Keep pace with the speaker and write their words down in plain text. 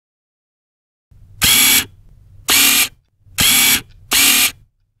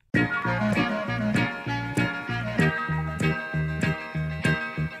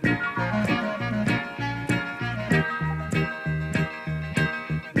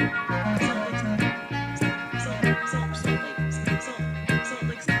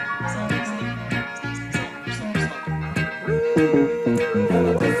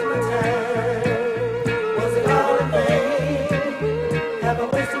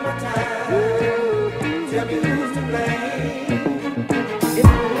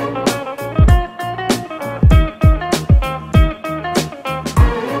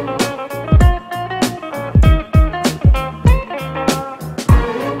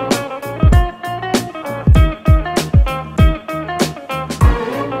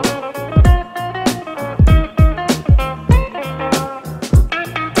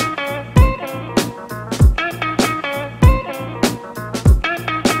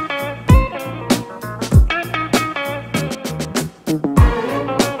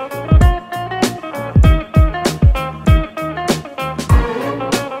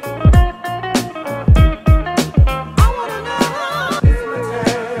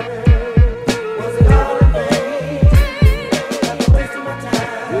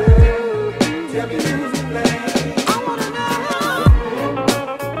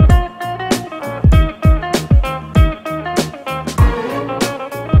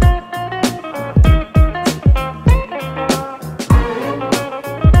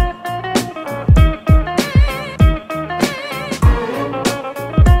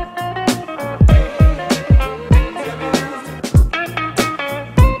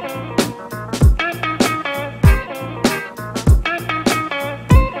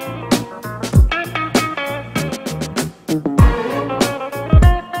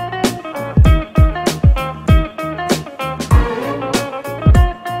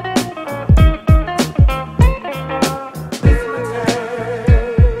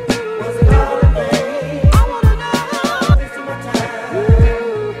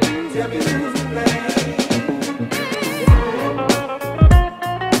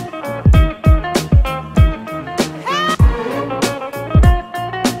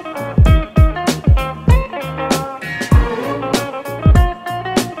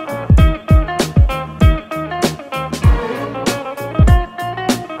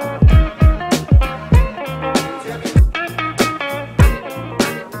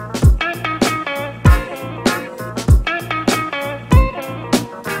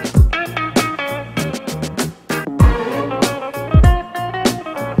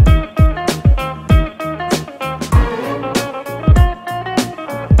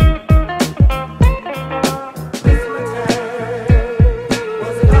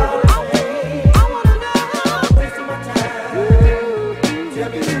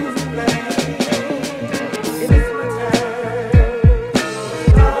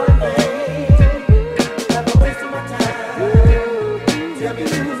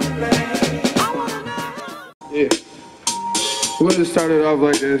We're gonna just start it off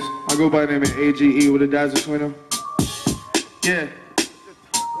like this. I go by the name of AGE with a dash between them. Yeah.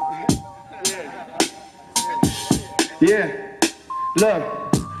 Yeah. Look.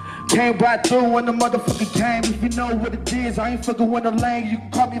 Came right through in the motherfucking game. If you know what it is, I ain't fucking with a lane. You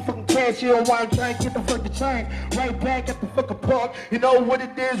can call me a fucking cashier while I'm trying to get the fucking chain. Right back at the fucking park. You know what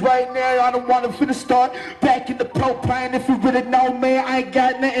it is right now. I don't want to finna start. Back in the propane. If you really know, man, I ain't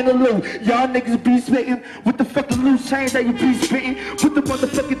got nothing to lose. Y'all niggas be spitting with the fucking loose chains that you be spitting. Put the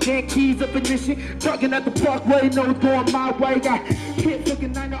motherfucking damn keys up in this shit. Talking at the parkway, no it's going my way. Got hit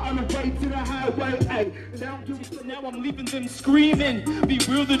fucking 90 on the way to the highway. Hey, now I'm leaving them screaming.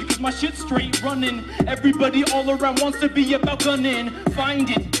 Bewildered cause my shit's straight running. Everybody all around wants to be about gunning. Find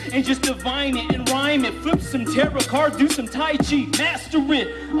it and just divine it and rhyme it. Flip some tarot cards, do some tai chi, master it.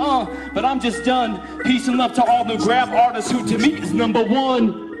 But I'm just done. Peace and love to all the grab artists who to me is number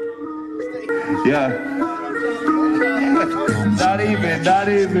one. Yeah. Not even.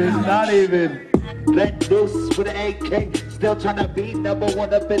 Let loose with an AK, still tryna be number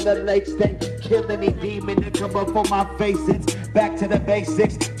one up in the late state. Kill any demon that come up on my face. It's back to the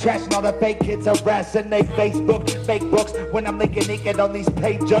basics, trashing all the fake kids, harassing they Facebook, fake books. When I'm linking naked on these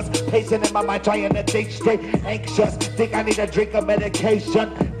pages, pacing in my mind, trying to think straight. Anxious, think I need a drink of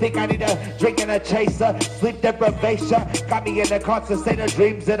medication. Think I need a drink and a chaser. Sleep deprivation, got me in a constant state of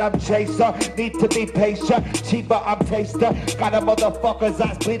dreams that I'm chaser. Need to be patient, cheaper I'm taster. Got a motherfucker's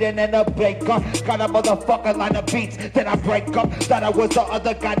eyes bleeding in a baker. Got a motherfucker line of beats, then I break up. Thought I was the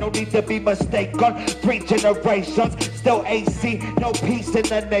other guy, no need to be mistaken. 3 generations, still AC, no peace in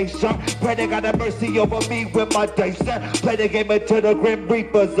the nation. Pray to God have mercy over me with my days. Play the game until the Grim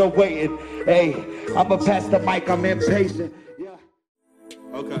Reapers are waiting. Hey, I'ma pass the mic, I'm impatient. Yeah.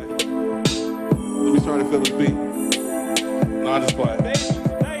 Okay. Let me start to feel this beat. No, I'm just playing.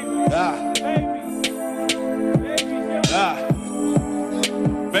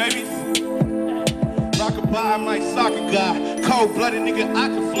 Babies. Rockabye, I'm like soccer guy. Cold-blooded nigga, I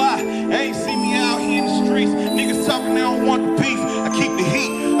can fly. They ain't see me out here in the streets. Niggas talking, they don't want the beef. I keep the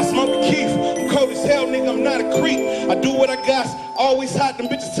heat, I smoke the keef. I'm cold as hell, nigga, I'm not a creep. I do what I got, always hot. Them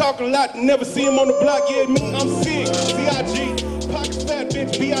bitches talking a lot, never see them on the block. Yeah, me, I'm sick. C.I.G. Pockets fat,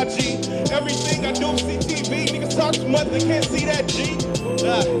 bitch, B.I.G. Everything I do, CTV. Niggas talk too much, they can't see that G.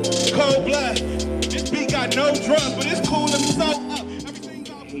 Cold blood. This beat got no drums, but it's cool, let me so up. Everything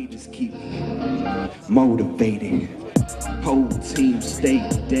got... Haters keep me motivated. Whole team stay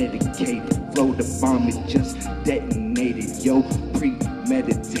dedicated. Flow the bomb, it just detonated. Yo,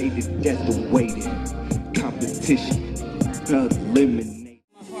 premeditated, death awaited. Competition eliminated.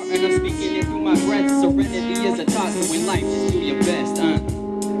 My heart and I'm speaking it through my breath. Serenity is a thought, so in life just do your best.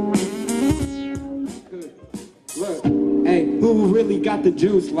 Look, hey, who really got the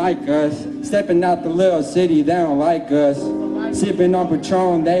juice like us? Stepping out the little city, they don't like us. Sipping on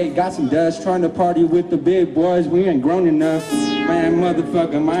Patron, they got some dust. Trying to party with the big boys, we ain't grown enough. Man,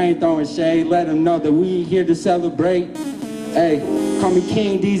 motherfucker, I ain't throwing shade. Let them know that we here to celebrate. Hey, call me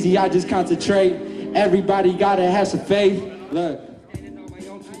King DZ, I just concentrate. Everybody gotta have some faith. Look.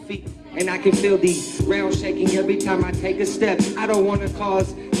 And I can feel the ground shaking every time I take a step. I don't want to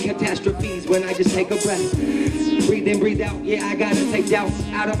cause catastrophes when I just take a breath. Breathe in, breathe out. Yeah, I gotta take doubt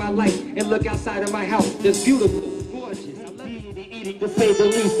out of my life and look outside of my house. It's beautiful, gorgeous. Eating to say the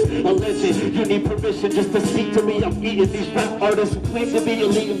least, a legend. You need permission just to speak to me. I'm eating these rap artists who claim to be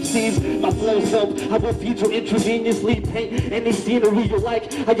elite MCs. My flow's up, I will feed you intravenously. Paint any scenery you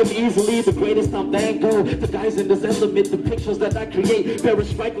like. I am easily the greatest. I'm Van Gogh. The guys in this element, the pictures that I create bear a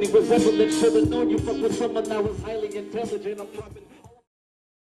striking resemblance. Should've known you fuck with someone that was highly intelligent. I'm dropping.